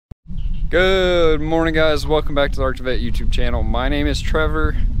Good morning, guys. Welcome back to the Vette YouTube channel. My name is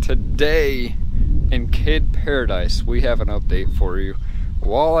Trevor. Today in Kid Paradise, we have an update for you.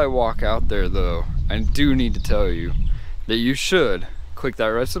 While I walk out there though, I do need to tell you that you should click that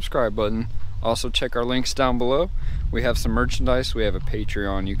red subscribe button. Also check our links down below. We have some merchandise. We have a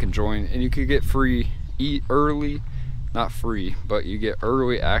Patreon you can join, and you can get not free, but you get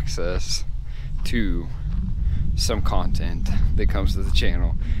early access to some content that comes to the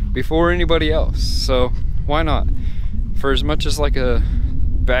channel before anybody else. So why not? For as much as like a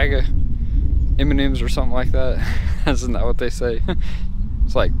bag of M&Ms or something like that, isn't that what they say?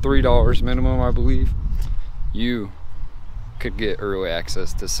 It's like $3 minimum, I believe. You could get early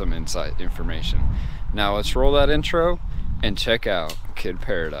access to some inside information. Now let's roll that intro and check out Kid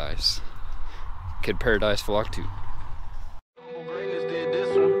Paradise. Kid Paradise Vlog 2.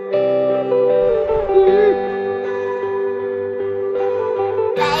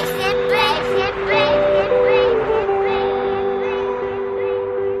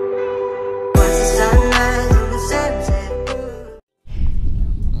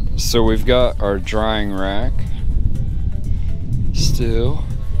 So we've got our drying rack still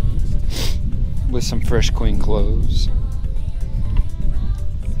with some fresh clean clothes.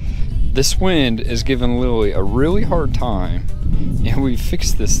 This wind is giving Lily a really hard time, and we've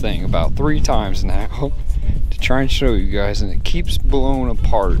fixed this thing about 3 times now to try and show you guys, and it keeps blowing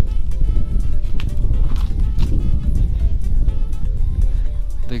apart.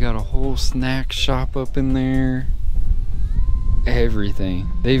 They got a whole snack shop up in there. Everything.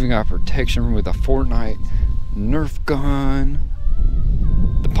 They even got protection with a Fortnite Nerf gun.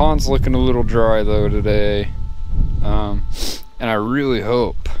 The pond's looking a little dry though today, and I really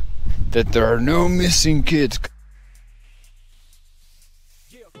hope that there are no missing kids.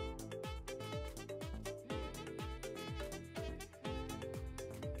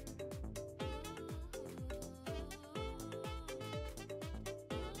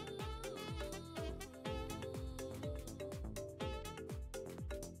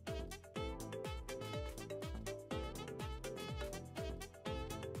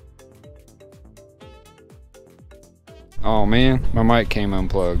 Oh man, my mic came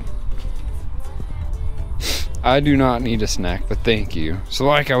unplugged. I do not need a snack, but thank you. So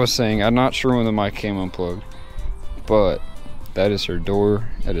like I was saying, I'm not sure when the mic came unplugged, but that is her door.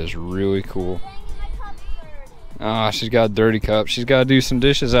 That is really cool. Ah, she's got a dirty cup. She's got to do some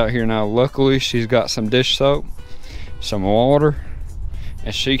dishes out here now. Luckily, she's got some dish soap, some water,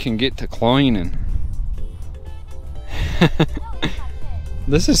 and she can get to cleaning.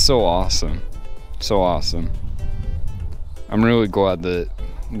 This is so awesome. So awesome. I'm really glad that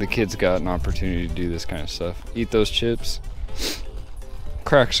the kids got an opportunity to do this kind of stuff. Eat those chips.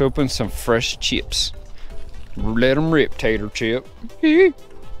 Cracks open some fresh chips. Let them rip, tater chip.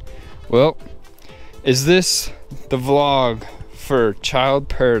 Well, is this the vlog for Child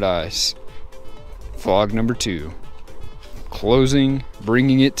Paradise? Vlog number 2. Closing,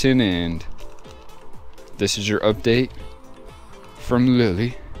 bringing it to an end. This is your update from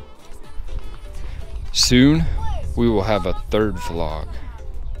Lily. Soon, we will have a 3rd vlog.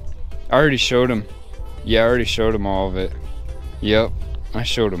 I already showed him. Yeah, I already showed him all of it. Yep, I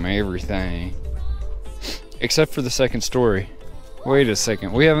showed him everything. Except for the 2nd story. Wait a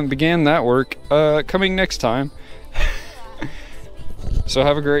second, we haven't began that work. Coming next time. So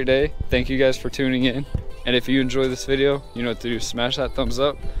have a great day. Thank you guys for tuning in. And if you enjoy this video, you know what to do. Smash that thumbs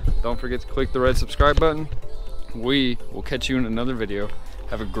up. Don't forget to click the red subscribe button. We will catch you in another video.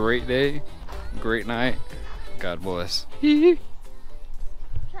 Have a great day, great night. God bless.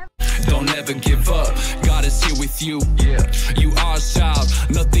 Don't ever give up, God is here with you. You are a child,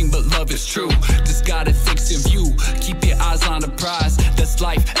 nothing but love is true. Just got it fixed in view. Keep your eyes on the prize. That's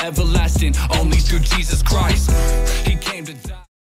life everlasting, only through Jesus Christ.